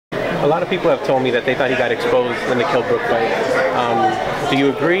A lot of people have told me that they thought he got exposed in the Kell Brook fight. Do you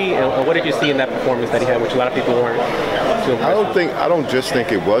agree? And what did you see in that performance that he had, which a lot of people weren't too impressed with? I don't just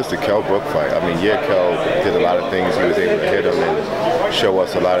think it was the Kell Brook fight. I mean, yeah, Kell did a lot of things. He was able to hit him and show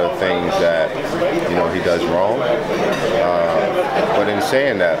us a lot of things that, you know, he does wrong. But in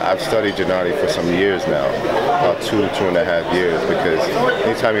saying that, I've studied Gennady for some years now, about 2.5 years, because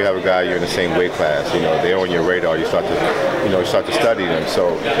anytime you have a guy you're in the same weight class, you know, they're on your radar, you start to study them.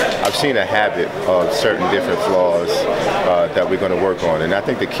 So I've seen a habit of certain different flaws that we're going to work on. And I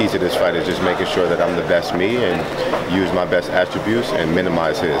think the key to this fight is just making sure that I'm the best me and use my best attributes and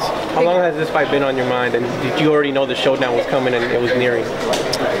minimize his. How long has this fight been on your mind? And did you already know the showdown was coming and it was nearing?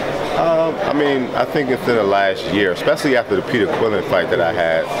 I mean, I think within the last year, especially after the Peter Quillen fight that I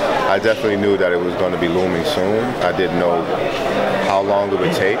had, I definitely knew that it was going to be looming soon. I didn't know how long it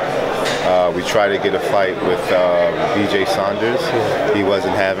would take. We tried to get a fight with BJ Saunders. He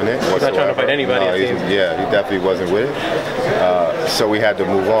wasn't having it whatsoever. He's not trying to fight anybody. No, yeah, he definitely wasn't with it. So we had to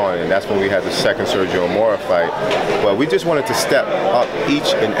move on, and that's when we had the second Sergio Mora fight. But we just wanted to step up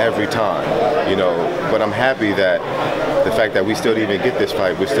each and every time, you know. But I'm happy that the fact that we still didn't even get this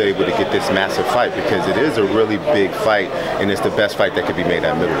fight, we're still able to get this massive fight, because it is a really big fight, and it's the best fight that could be made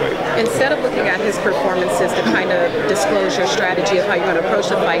at middleweight. Instead of looking at his performances to kind of disclose your strategy of how you're going to approach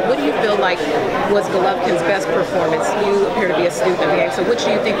the fight, what do you feel like was Golovkin's best performance? You appear to be a student of the game, so which do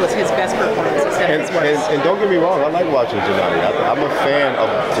you think was his best performance instead of his worst? And don't get me wrong, I like watching Gennady. I'm a fan of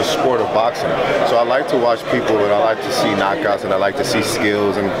the sport of boxing, so I like to watch people, and I like to see knockouts, and I like to see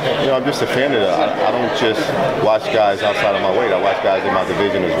skills, and you know, I'm just a fan of that. I don't just watch guys outside of my weight. I watch guys in my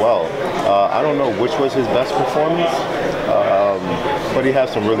division as well. I don't know which was his best performance, but he has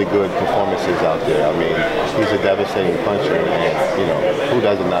some really good performances out there. I mean, he's a devastating puncher, and you know, who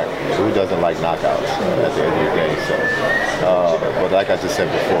doesn't like knockouts at the end of the day? So, but like I just said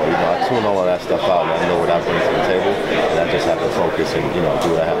before, you know, I tune all of that stuff out, and I know what I bring to the table, and I just have to focus and, you know,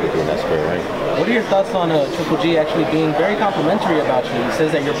 do what I have to do in that square ring. What are your thoughts on Triple G actually being very complimentary about you? He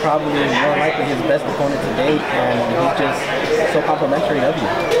says that you're probably more likely his best opponent to date, and he's just so complimentary of you.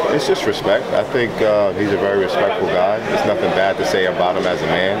 It's just respect. I think he's a very respectful guy. There's nothing bad to say about him as a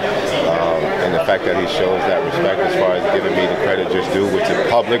man, and the fact that he shows that respect as far as giving me the credit just due, which the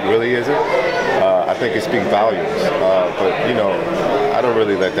public really isn't, I think it speaks volumes. But you know, I don't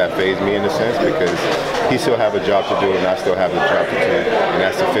really let that faze me in a sense, because he still have a job to do, and I still have a job to do, and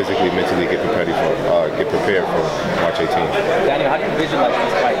that's to physically, mentally get prepared for March 18th. Daniel, how do you visualize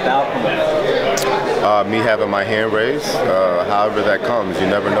this fight without me having my hand raised, however that comes, you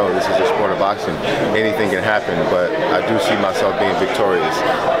never know. This is a sport of boxing. Anything can happen, but I do see myself being victorious.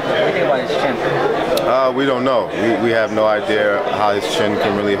 What do you think about his chin? We don't know. We have no idea how his chin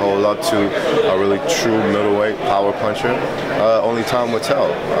can really hold up to a really true middleweight power puncher. Only time will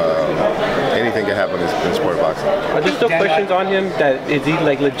tell. Anything can happen in the sport of boxing. Are there still questions on him? That is he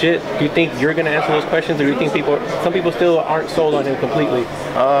like legit? Do you think you're going to answer those questions, or do you think some people still aren't sold on him completely?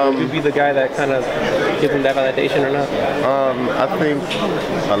 Would you be the guy that kind of gives him that validation or not? I think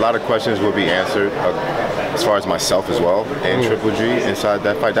a lot of questions will be answered as far as myself as well, and Triple G inside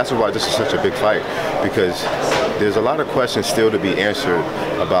that fight. That's why this is such a big fight, because there's a lot of questions still to be answered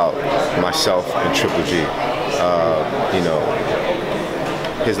about myself and Triple G. You know,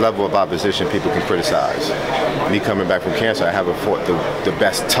 his level of opposition, people can criticize. Me coming back from cancer, I haven't fought the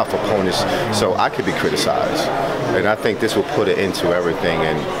best tough opponents, so I could be criticized. And I think this will put an end to everything,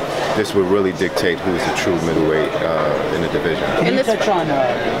 and this will really dictate who is the true middleweight in the division. Can you touch on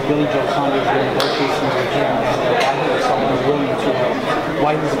Billy Joe Saunders' negotiations with him,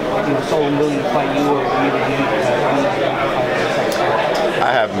 why he was so unwilling to fight you, or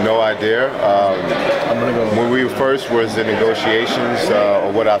I have no idea. When we first was in negotiations,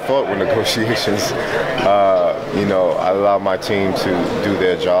 or what I thought were negotiations, you know, I allowed my team to do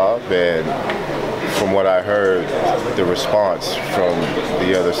their job, and from what I heard, the response from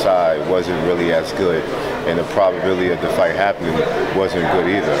the other side wasn't really as good, and the probability of the fight happening wasn't good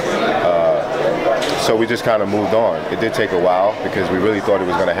either. So we just kind of moved on. It did take a while, because we really thought it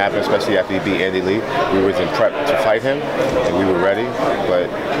was going to happen, especially after he beat Andy Lee. We was in prep to fight him, and we were ready, but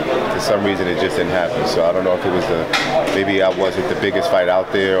for some reason it just didn't happen. So I don't know if it was maybe I wasn't the biggest fight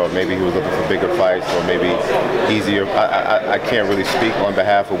out there, or maybe he was looking for bigger fights, or maybe easier. I can't really speak on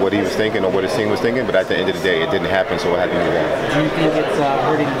behalf of what he was thinking or what his team was thinking, but at the end of the day, it didn't happen, so it had to move on. Do you think it's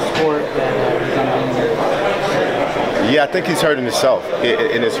hurting the sport that he's going to be in there? Yeah, I think he's hurting himself,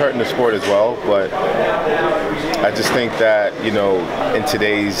 and it's hurting the sport as well. But I just think that, you know, in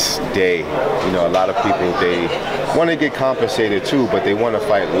today's day, you know, a lot of people, they want to get compensated too, but they want to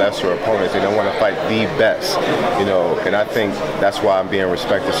fight lesser opponents. They don't want to fight the best, you know. And I think that's why I'm being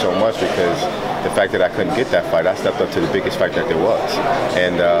respected so much, because the fact that I couldn't get that fight, I stepped up to the biggest fight that there was.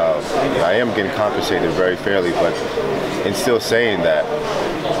 And I am getting compensated very fairly, but in still saying that,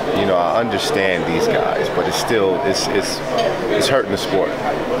 you know, I understand these guys, but it's still, it's hurting the sport.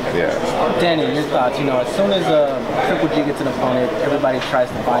 Yeah. Danny, your thoughts? You know, as soon as Triple G gets an opponent, everybody tries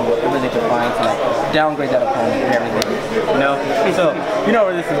to find whatever they can find to like downgrade that opponent and everything. You know, so you know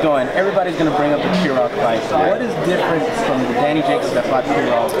where this is going. Everybody's gonna bring up the Kirov fight. What is different from the Danny Jacobs that fought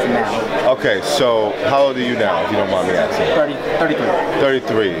Kirov to now? Okay, so how old are you now, if you don't mind me asking? 33.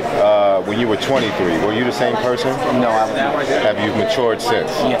 33. When you were 23, were you the same person? No, I was not. Have you matured since?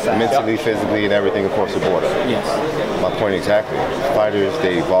 Yes, I have. Mentally, physically, and everything across the border? Yes. My point exactly. Fighters,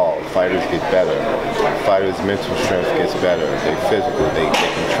 they evolve. Fighters get better. Fighters' mental strength gets better. They physical. They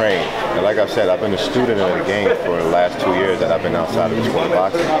can train. And like I've said, I've been a student of the game for the last 2 years that I've been outside of the sport of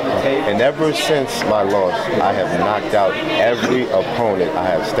boxing. And ever since my loss, I have knocked out every opponent I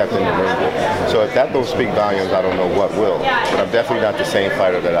have stepped in the ring with. So if that don't speak volumes, I don't know what will. But I'm definitely not the same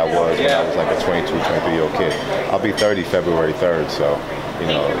fighter that I was when I was like a 22, 23-year-old kid. I'll be 30 February 3rd, so you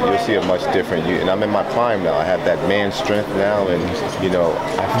know, you'll see a much different. And I'm in my prime now. I have that man strength now, and you know,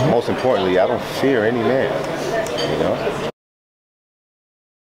 most importantly, I don't fear any man. You know.